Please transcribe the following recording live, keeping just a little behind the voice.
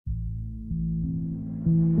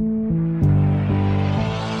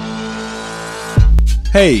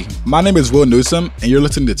Hey, my name is Will Newsom, and you're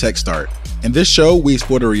listening to Tech Start. In this show, we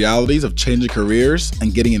explore the realities of changing careers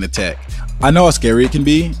and getting into tech. I know how scary it can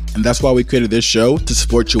be, and that's why we created this show to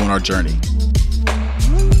support you on our journey.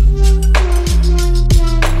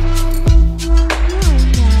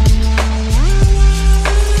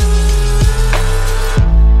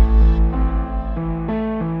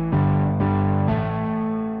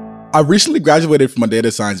 I recently graduated from a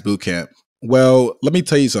data science bootcamp. Well, let me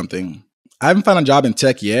tell you something. I haven't found a job in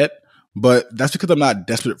tech yet, but that's because I'm not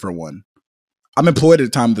desperate for one. I'm employed at the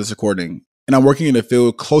time of this recording, and I'm working in a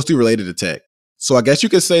field closely related to tech. So I guess you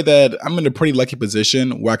could say that I'm in a pretty lucky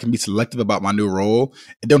position where I can be selective about my new role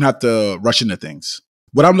and don't have to rush into things.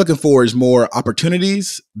 What I'm looking for is more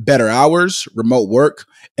opportunities, better hours, remote work,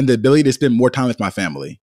 and the ability to spend more time with my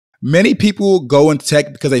family. Many people go into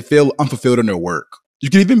tech because they feel unfulfilled in their work. You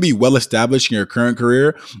can even be well established in your current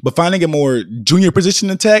career, but finding a more junior position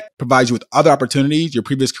in tech provides you with other opportunities your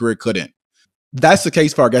previous career couldn't. That's the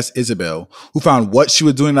case for our guest Isabelle, who found what she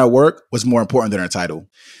was doing at work was more important than her title.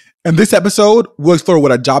 In this episode, we'll explore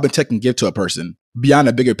what a job in tech can give to a person, beyond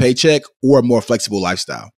a bigger paycheck or a more flexible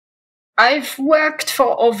lifestyle. I've worked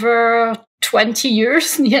for over 20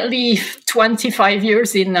 years, nearly 25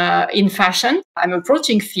 years in fashion. I'm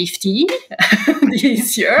approaching 50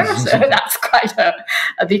 this year, so that's quite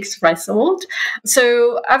a big threshold.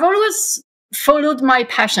 So I've always followed my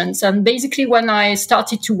passions. And basically when I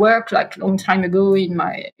started to work like a long time ago in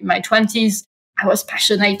my 20s, I was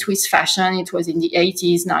passionate with fashion. It was in the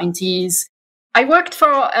 80s, 90s. I worked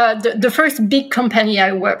for the first big company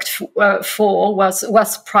I worked for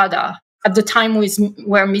was Prada. At the time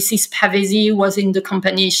where Mrs. Pavesi was in the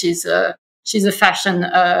company, she's a fashion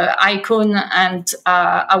icon, and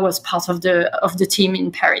I was part of the team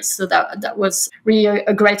in Paris. So that was really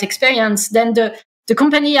a great experience. Then the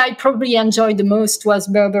company I probably enjoyed the most was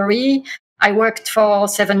Burberry. I worked for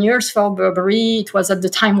 7 years for Burberry. It was at the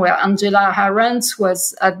time where Angela Arendt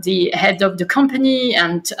was at the head of the company,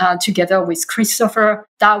 and together with Christopher,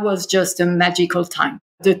 that was just a magical time.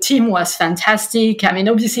 The team was fantastic. I mean,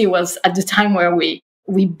 obviously, it was at the time where we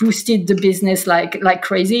boosted the business like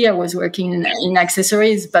crazy. I was working in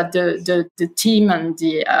accessories, but the team and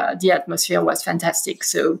the atmosphere was fantastic.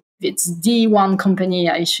 So it's the one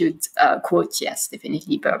company I should quote. Yes,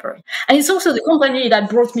 definitely Burberry. And it's also the company that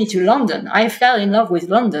brought me to London. I fell in love with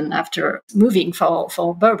London after moving for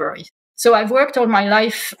Burberry. So I've worked all my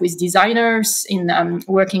life with designers, in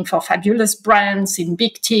working for fabulous brands, in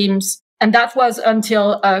big teams. And that was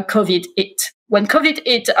until COVID hit. When COVID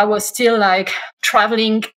hit, I was still like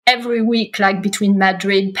traveling every week, like between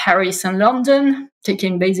Madrid, Paris, and London,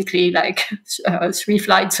 taking basically like 3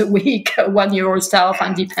 flights a week, €1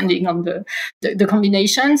 and depending on the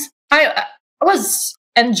combinations. I was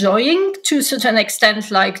enjoying to a certain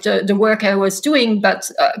extent like the work I was doing,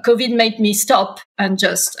 but COVID made me stop and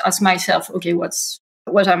just ask myself, okay,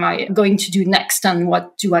 what am I going to do next, and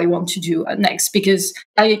what do I want to do next? Because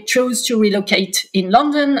I chose to relocate in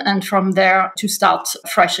London and from there to start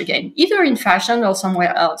fresh again, either in fashion or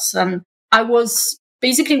somewhere else. And I was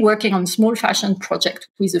basically working on a small fashion project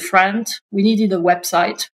with a friend. We needed a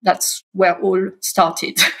website. That's where all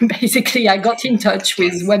started. Basically, I got in touch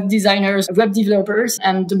with web designers, web developers,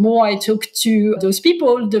 and the more I talked to those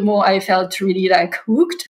people, the more I felt really like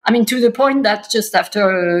hooked. I mean, to the point that just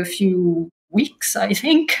after a few weeks, I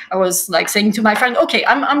think, I was like saying to my friend, okay,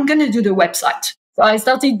 I'm going to do the website. So I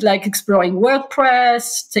started like exploring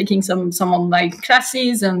WordPress, taking some online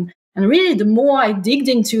classes, and really the more I digged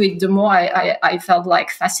into it, the more I felt like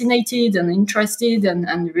fascinated and interested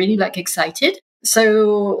and really like excited.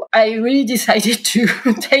 So I really decided to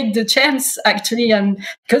take the chance, actually, and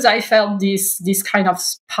because I felt this kind of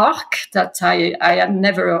spark that I had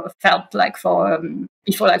never felt like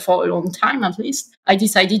before, like for a long time at least. I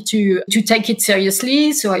decided to take it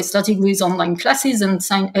seriously. So I started with online classes and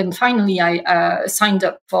finally I signed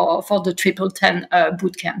up for the TripleTen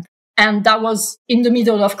bootcamp. And that was in the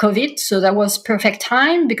middle of COVID. So that was perfect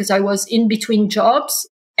time because I was in between jobs.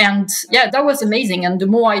 And yeah, that was amazing. And the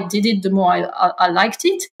more I did it, the more I liked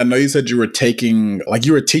it. I know you said you were teaching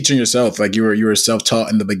yourself, like you were self-taught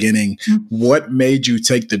in the beginning. Mm-hmm. What made you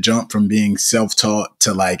take the jump from being self-taught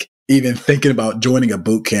to like even thinking about joining a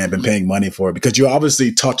boot camp and paying money for it? Because you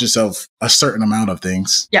obviously taught yourself a certain amount of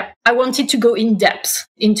things. Yeah, I wanted to go in depth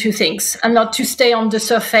into things and not to stay on the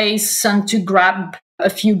surface and to grab a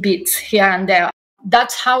few bits here and there.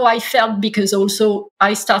 That's how I felt, because also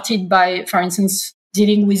I started by, for instance,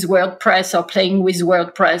 dealing with WordPress or playing with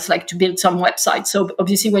WordPress, like to build some websites. So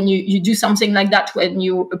obviously when you do something like that, when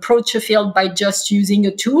you approach a field by just using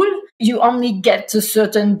a tool, you only get a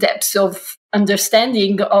certain depth of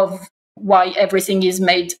understanding of why everything is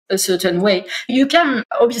made a certain way. You can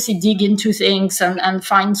obviously dig into things and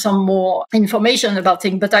find some more information about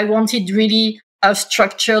things, but I wanted really a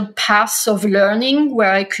structured path of learning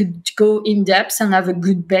where I could go in depth and have a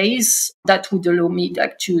good base that would allow me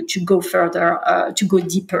to go further, to go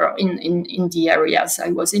deeper in the areas I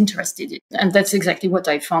was interested in. And that's exactly what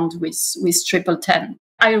I found with TripleTen.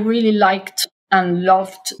 I really liked and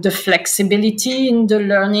loved the flexibility in the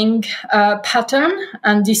learning pattern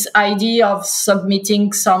and this idea of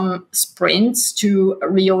submitting some sprints to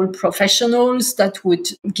real professionals that would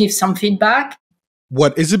give some feedback.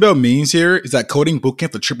 What Isabelle means here is that coding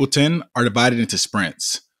bootcamp for TripleTen are divided into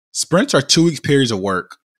sprints. Sprints are 2 week periods of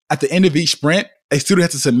work. At the end of each sprint, a student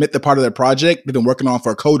has to submit the part of their project they've been working on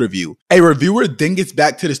for a code review. A reviewer then gets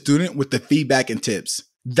back to the student with the feedback and tips.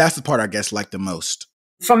 That's the part our guests like the most.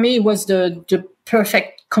 For me, it was the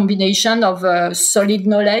perfect combination of solid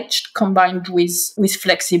knowledge combined with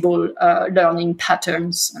flexible learning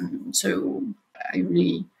patterns. And so I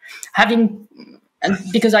really, and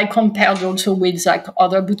because I compared also with like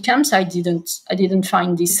other bootcamps, I didn't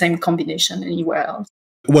find the same combination anywhere else.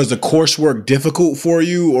 Was the coursework difficult for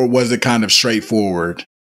you, or was it kind of straightforward?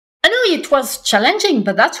 I know it was challenging,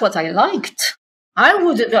 but that's what I liked. I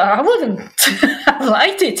wouldn't have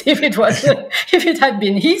liked it if it had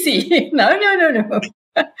been easy. No.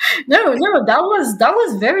 No, that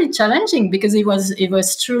was very challenging because it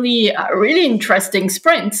was truly a really interesting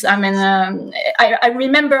sprint. I mean, I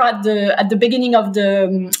remember at the beginning of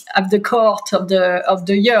the cohort of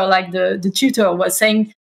the year, like the tutor was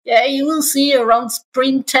saying, yeah, you will see around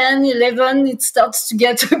sprint 10, 11, it starts to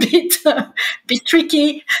get a bit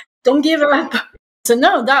tricky. Don't give up. So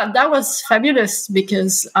no, that was fabulous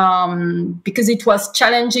because it was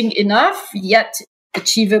challenging enough, yet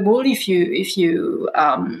achievable if you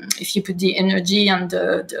put the energy and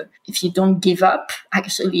if you don't give up.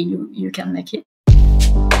 Actually, you can make it.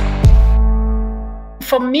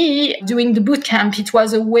 For me, doing the bootcamp, it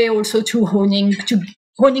was a way also to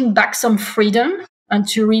honing back some freedom and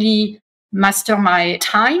to really master my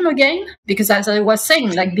time again. Because as I was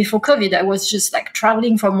saying, like before COVID, I was just like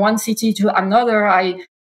traveling from one city to another. I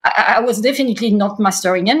was definitely not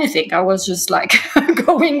mastering anything. I was just like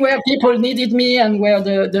going where people needed me and where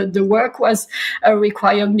the work was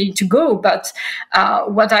required me to go. But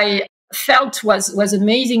what I felt was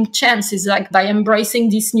amazing chance is like by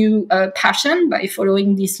embracing this new passion, by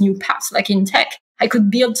following this new path, like in tech, I could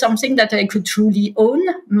build something that I could truly own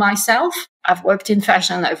myself. I've worked in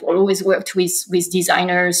fashion. I've always worked with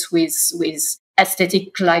designers, with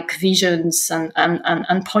aesthetic like visions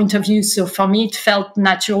and point of view. So for me, it felt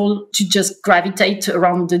natural to just gravitate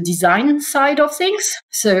around the design side of things.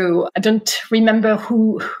 So I don't remember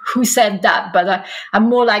who said that, but I'm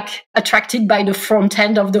more like attracted by the front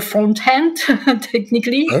end of the front end,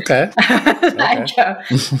 technically. Okay.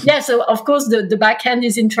 Yeah. So of course the back end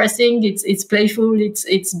is interesting. It's playful.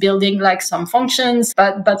 It's building like some functions,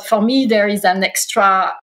 but for me there is an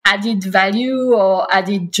extra added value or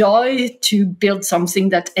added joy to build something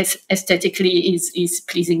that aesthetically is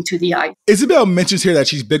pleasing to the eye. Isabelle mentions here that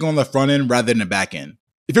she's big on the front end rather than the back end.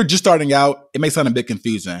 If you're just starting out, it may sound a bit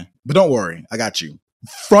confusing, but don't worry, I got you.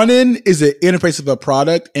 Front end is the interface of a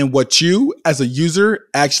product and what you, as a user,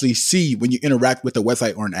 actually see when you interact with a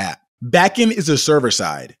website or an app. Back end is the server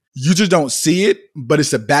side. Users don't see it, but it's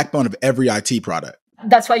the backbone of every IT product.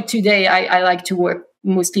 That's why today I like to work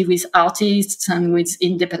mostly with artists and with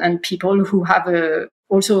independent people who have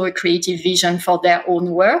also a creative vision for their own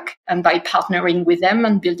work. And by partnering with them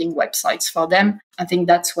and building websites for them, I think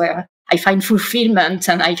that's where I find fulfillment,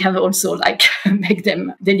 and I can also like make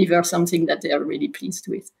them deliver something that they are really pleased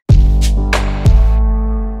with.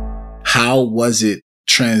 How was it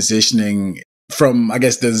transitioning from, I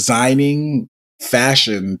guess, designing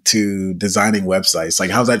fashion to designing websites? Like,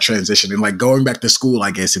 how's that transition? And like going back to school, I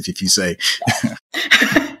guess, if you say.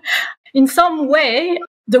 In some way,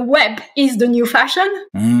 the web is the new fashion.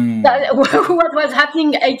 What was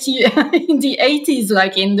happening in the 80s,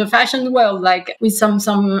 like in the fashion world, like with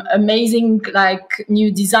some amazing like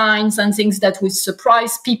new designs and things that would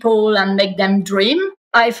surprise people and make them dream.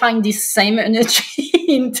 I find this same energy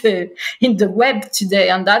in the web today,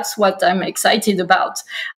 and that's what I'm excited about.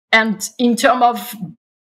 And in terms of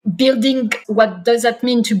building, what does that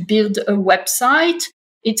mean to build a website?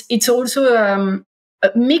 It's also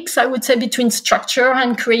a mix, I would say, between structure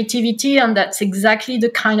and creativity. And that's exactly the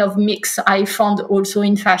kind of mix I found also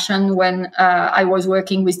in fashion when I was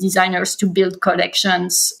working with designers to build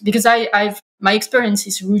collections, because my experience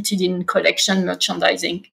is rooted in collection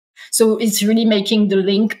merchandising. So it's really making the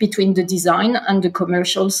link between the design and the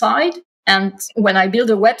commercial side. And when I build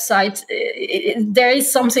a website, there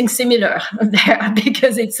is something similar there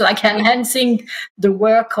because it's like enhancing the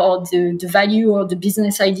work or the value or the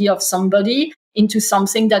business idea of somebody into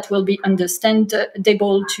something that will be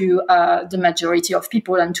understandable to the majority of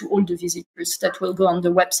people and to all the visitors that will go on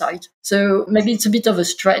the website. So maybe it's a bit of a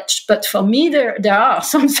stretch, but for me, there are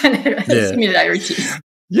some similarities.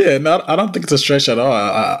 Yeah, no, I don't think it's a stretch at all.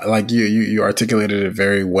 Like you articulated it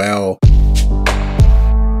very well.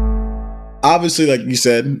 Obviously, like you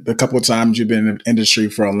said, a couple of times you've been in the industry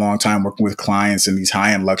for a long time working with clients and these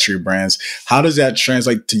high-end luxury brands. How does that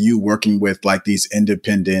translate to you working with like these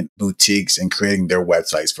independent boutiques and creating their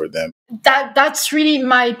websites for them? That's really,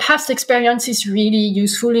 my past experience is really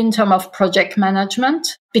useful in terms of project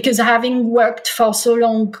management, because having worked for so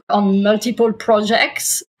long on multiple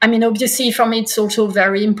projects, I mean, obviously for me, it's also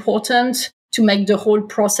very important to make the whole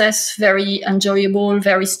process very enjoyable,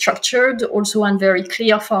 very structured also, and very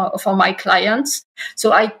clear for my clients.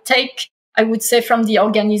 So I would say from the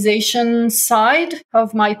organization side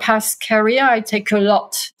of my past career, I take a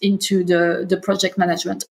lot into the project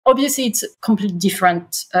management. Obviously, it's a completely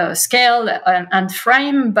different scale and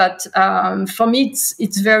frame, but for me,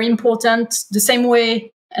 it's very important. The same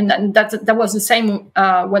way, and that was the same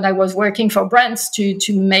when I was working for brands to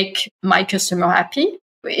make my customer happy.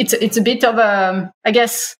 It's a bit of a, I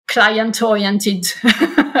guess, client-oriented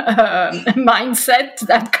mindset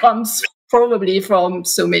that comes probably from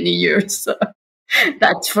so many years.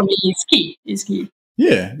 That for me is key.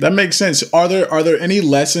 Yeah, that makes sense. Are there any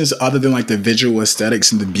lessons other than like the visual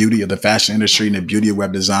aesthetics and the beauty of the fashion industry and the beauty of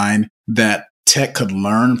web design that tech could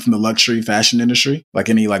learn from the luxury fashion industry? Like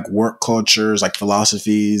any like work cultures, like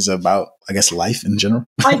philosophies about, I guess, life in general?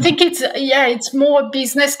 I think it's more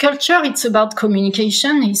business culture. It's about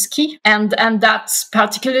communication is key. And that's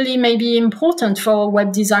particularly maybe important for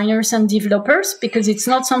web designers and developers, because it's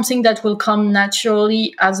not something that will come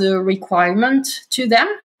naturally as a requirement to them,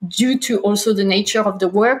 due to also the nature of the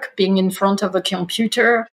work being in front of a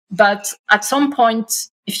computer. But at some point,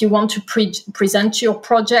 if you want to present your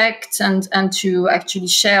project and to actually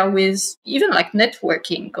share with, even like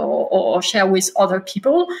networking or share with other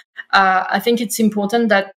people, I think it's important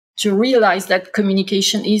that to realize that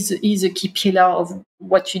communication is a key pillar of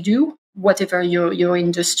what you do, whatever your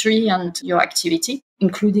industry and your activity,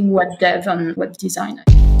 including web dev and web design.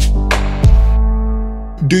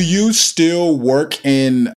 Do you still work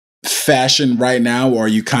in fashion right now, or are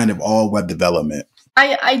you kind of all web development?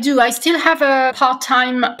 I do. I still have a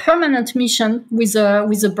part-time permanent mission with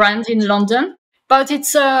a brand in London, but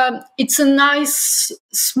it's a nice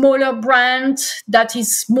smaller brand that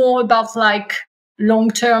is more about like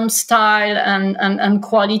long-term style and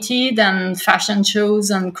quality than fashion shows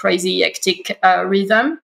and crazy hectic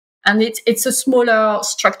rhythm. And it's a smaller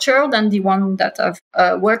structure than the one that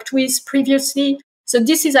I've worked with previously. So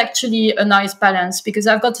this is actually a nice balance, because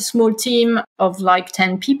I've got a small team of like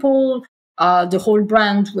 10 people. The whole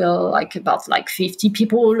brand will like about like 50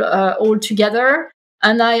 people all together.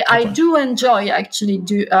 And I do enjoy actually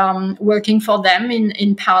working for them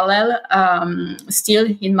in parallel, still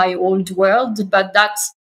in my old world. But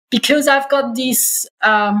that's because I've got this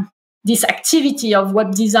activity of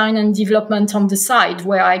web design and development on the side,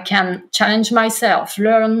 where I can challenge myself,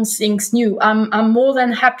 learn things new. I'm more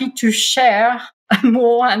than happy to share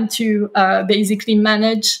more and to basically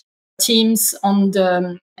manage teams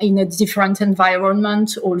in a different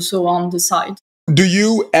environment also on the side. Do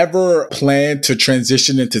you ever plan to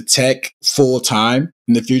transition into tech full time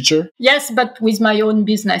in the future? Yes, but with my own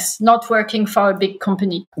business, not working for a big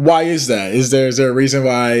company. Why is that? Is there a reason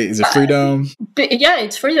why? Is it freedom? Yeah,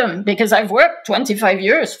 it's freedom, because I've worked 25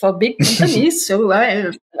 years for big companies, so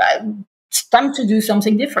it's time to do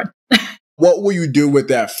something different. What will you do with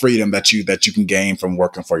that freedom that you can gain from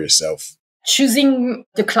working for yourself? Choosing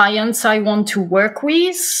the clients I want to work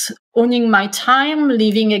with, owning my time,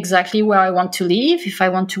 living exactly where I want to live. If I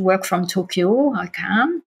want to work from Tokyo, I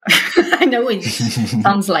can. I know it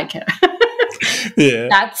sounds like yeah.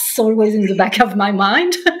 That's always in the back of my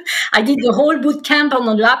mind. I did the whole bootcamp on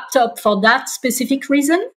a laptop for that specific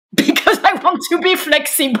reason, because I want to be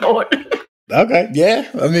flexible. Okay. Yeah.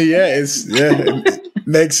 I mean, it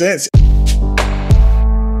makes sense.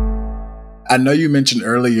 I know you mentioned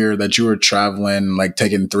earlier that you were traveling, like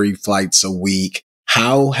taking 3 flights a week.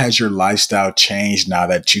 How has your lifestyle changed now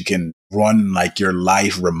that you can run like your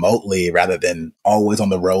life remotely rather than always on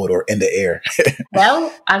the road or in the air?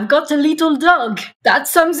 Well, I've got a little dog. That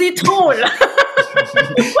sums it all.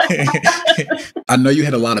 I know you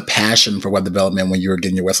had a lot of passion for web development when you were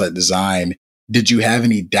getting your website design. Did you have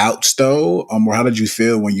any doubts though? Or how did you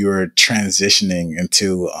feel when you were transitioning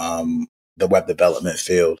into the web development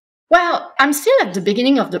field? Well, I'm still at the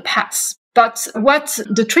beginning of the path, but what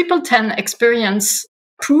the TripleTen experience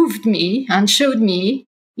proved me and showed me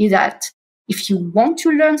is that if you want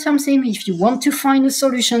to learn something, if you want to find the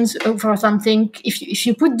solutions for something, if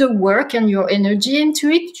you put the work and your energy into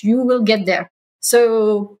it, you will get there.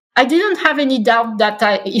 So I didn't have any doubt that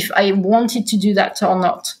if I wanted to do that or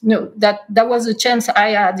not. No, that was a chance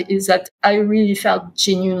I had, is that I really felt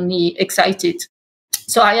genuinely excited.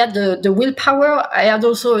 So I had the willpower. I had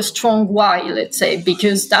also a strong why, let's say,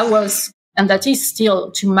 because that was, and that is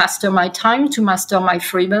still, to master my time, to master my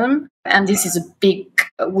freedom. And this is a big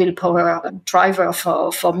willpower driver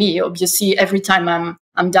for me. Obviously, every time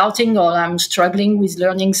I'm doubting or I'm struggling with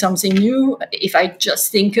learning something new, if I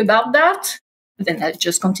just think about that, then I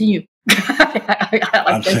just continue.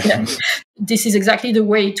 This is exactly the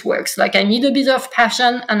way it works. Like, I need a bit of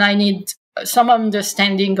passion and I need some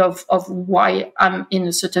understanding of why I'm in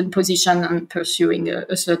a certain position and pursuing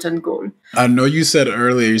a certain goal. I know you said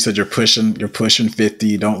earlier, you said you're pushing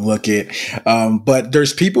 50, don't look it. But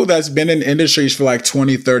there's people that's been in industries for like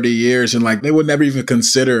 20, 30 years and like they would never even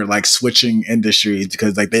consider like switching industries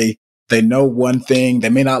because like they know one thing, they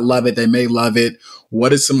may not love it, they may love it.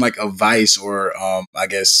 What is some like advice or I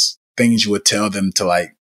guess things you would tell them to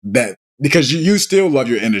like that? Because you still love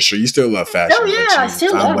your industry. You still love fashion. Oh, yeah, I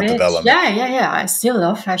still love it. Yeah. I still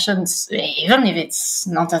love fashion. Even if it's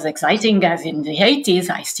not as exciting as in the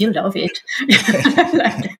 80s, I still love it.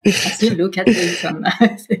 I still look at it. And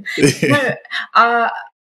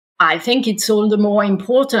I think it's all the more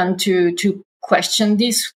important to question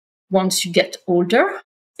this once you get older.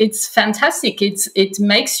 It's fantastic. It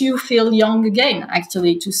makes you feel young again,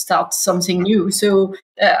 actually, to start something new. So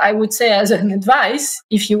I would say, as an advice,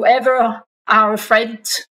 if you ever are afraid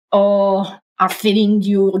or are feeling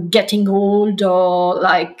you're getting old, or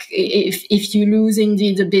like if you lose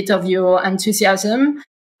indeed a bit of your enthusiasm,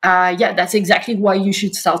 that's exactly why you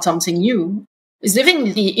should start something new. It's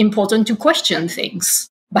definitely important to question things,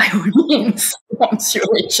 by all means, once you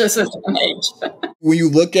reach a certain age. When you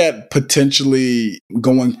look at potentially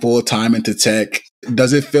going full time into tech,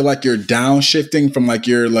 does it feel like you're downshifting from like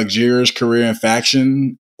your luxurious career in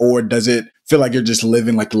fashion, or does it feel like you're just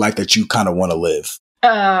living like the life that you kind of want to live?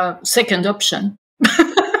 Second option.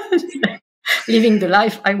 Living the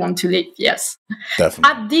life I want to live, yes.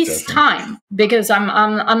 Definitely. At this time, because I'm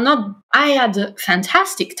not, I had a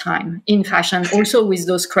fantastic time in fashion, also with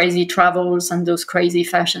those crazy travels and those crazy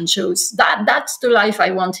fashion shows. That's the life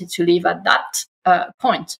I wanted to live at that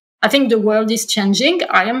point. I think the world is changing.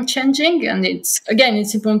 I am changing. And it's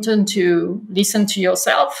important to listen to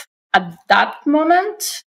yourself. At that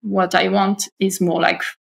moment, what I want is more like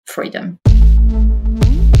freedom.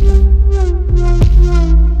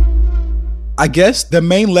 I guess the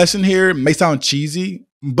main lesson here may sound cheesy,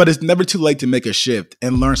 but it's never too late to make a shift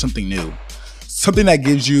and learn something new. Something that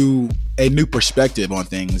gives you a new perspective on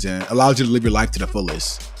things and allows you to live your life to the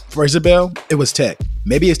fullest. For Isabelle, it was tech.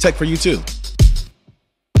 Maybe it's tech for you too.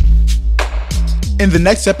 In the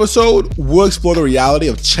next episode, we'll explore the reality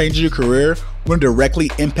of changing your career when it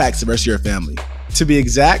directly impacts the rest of your family. To be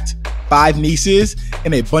exact, 5 nieces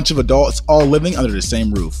and a bunch of adults all living under the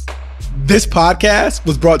same roof. This podcast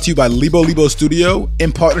was brought to you by Libo Studio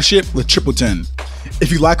in partnership with TripleTen.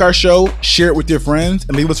 If you like our show, share it with your friends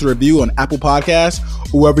and leave us a review on Apple Podcasts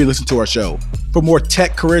or wherever you listen to our show. For more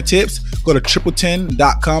tech career tips, go to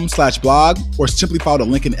TripleTen.com/blog or simply follow the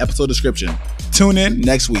link in the episode description. Tune in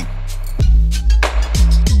next week.